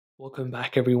Welcome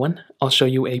back everyone. I'll show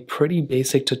you a pretty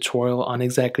basic tutorial on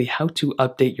exactly how to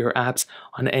update your apps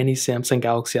on any Samsung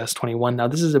Galaxy S21. Now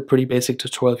this is a pretty basic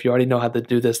tutorial. If you already know how to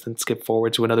do this, then skip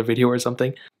forward to another video or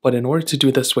something. But in order to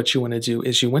do this, what you want to do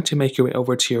is you want to make your way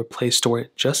over to your Play Store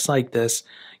just like this.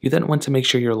 You then want to make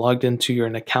sure you're logged into your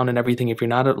account and everything. If you're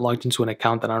not logged into an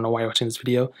account, then I don't know why you're watching this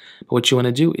video. But what you want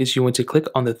to do is you want to click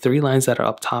on the three lines that are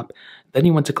up top. Then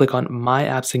you want to click on My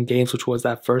Apps and Games, which was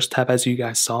that first tab as you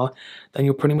guys saw. Then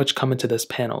you'll pretty much come into this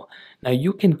panel. Now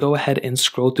you can go ahead and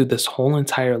scroll through this whole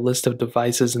entire list of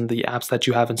devices and the apps that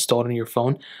you have installed on your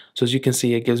phone. So as you can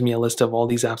see, it gives me a list of all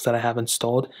these apps that I have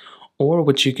installed. Or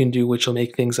what you can do, which will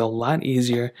make things a lot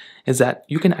easier, is that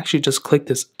you can actually just click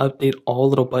this update all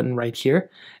little button right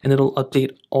here, and it'll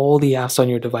update all the apps on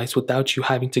your device without you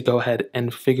having to go ahead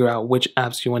and figure out which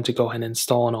apps you want to go ahead and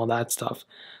install and all that stuff.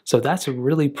 So that's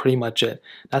really pretty much it.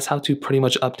 That's how to pretty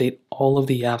much update all of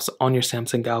the apps on your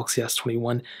Samsung Galaxy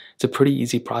S21. It's a pretty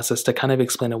easy process. To kind of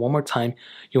explain it one more time,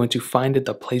 you want to find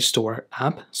the Play Store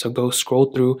app. So go scroll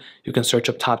through, you can search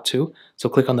up top too. So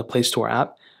click on the Play Store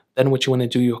app. Then what you want to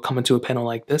do, you'll come into a panel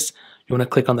like this. You want to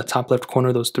click on the top left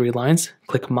corner, those three lines,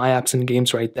 click My Apps and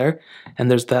Games right there. And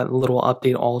there's that little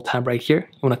update all tab right here.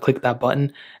 You want to click that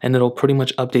button and it'll pretty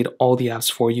much update all the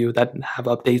apps for you that have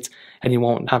updates, and you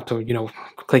won't have to,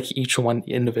 click each one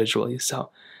individually.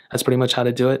 So that's pretty much how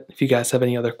to do it. If you guys have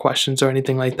any other questions or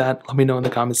anything like that, let me know in the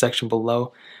comment section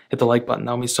below. Hit the like button,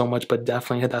 that would mean so much, but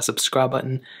definitely hit that subscribe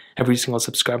button. Every single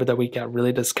subscriber that we get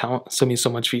really does count, so it means so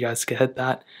much for you guys to hit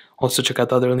that. Also check out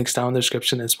the other links down in the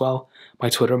description as well. My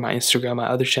Twitter, my Instagram, my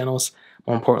other channels.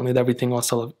 More importantly, everything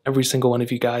else, I love every single one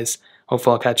of you guys.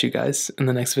 Hopefully I'll catch you guys in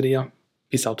the next video.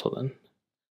 Peace out till then.